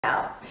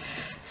out.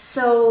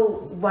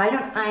 So why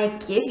don't I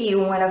give you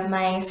one of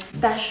my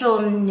special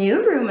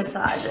Nuru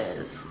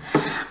massages?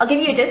 I'll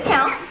give you a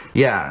discount.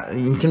 Yeah,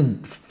 you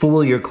can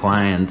fool your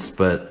clients,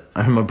 but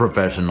I'm a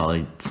professional.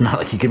 It's not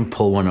like you can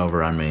pull one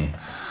over on me.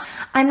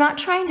 I'm not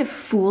trying to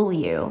fool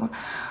you.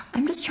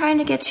 I'm just trying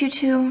to get you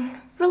to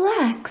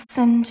relax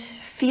and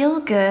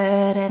feel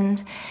good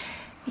and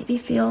maybe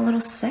feel a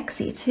little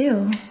sexy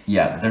too.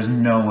 Yeah, there's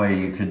no way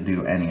you could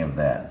do any of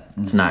that.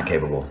 It's not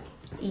capable.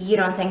 You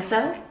don't think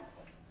so?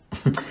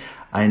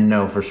 I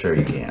know for sure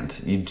you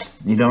can't.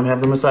 You don't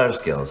have the massage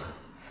skills.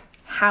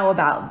 How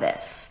about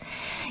this?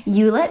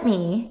 You let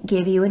me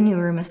give you a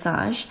Nuru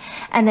massage,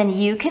 and then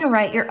you can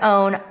write your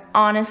own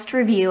honest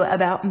review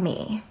about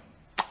me.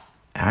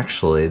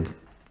 Actually,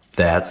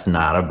 that's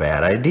not a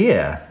bad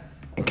idea.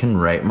 I can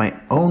write my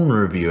own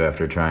review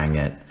after trying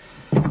it.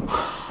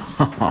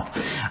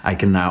 I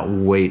cannot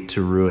wait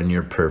to ruin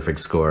your perfect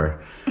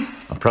score.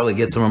 I'll probably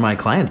get some of my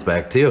clients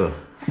back too.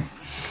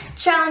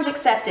 Challenge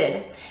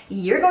accepted.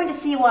 You're going to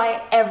see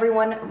why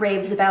everyone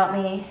raves about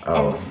me,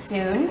 and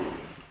soon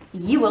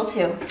you will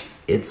too.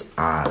 It's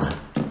on.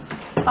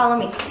 Follow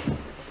me.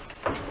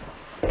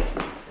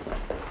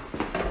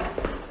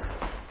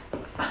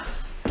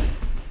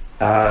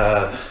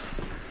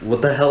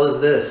 What the hell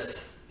is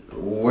this?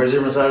 Where's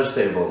your massage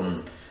table?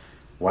 And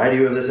why do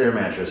you have this air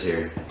mattress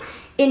here?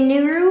 In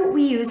Nuru,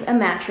 we use a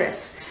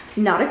mattress,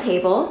 not a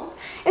table.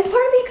 It's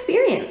part of the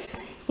experience.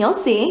 You'll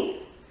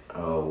see.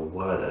 Oh,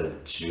 what a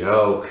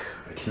joke.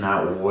 I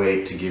cannot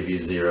wait to give you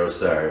 0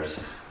 stars.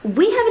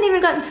 We haven't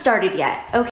even gotten started yet, okay?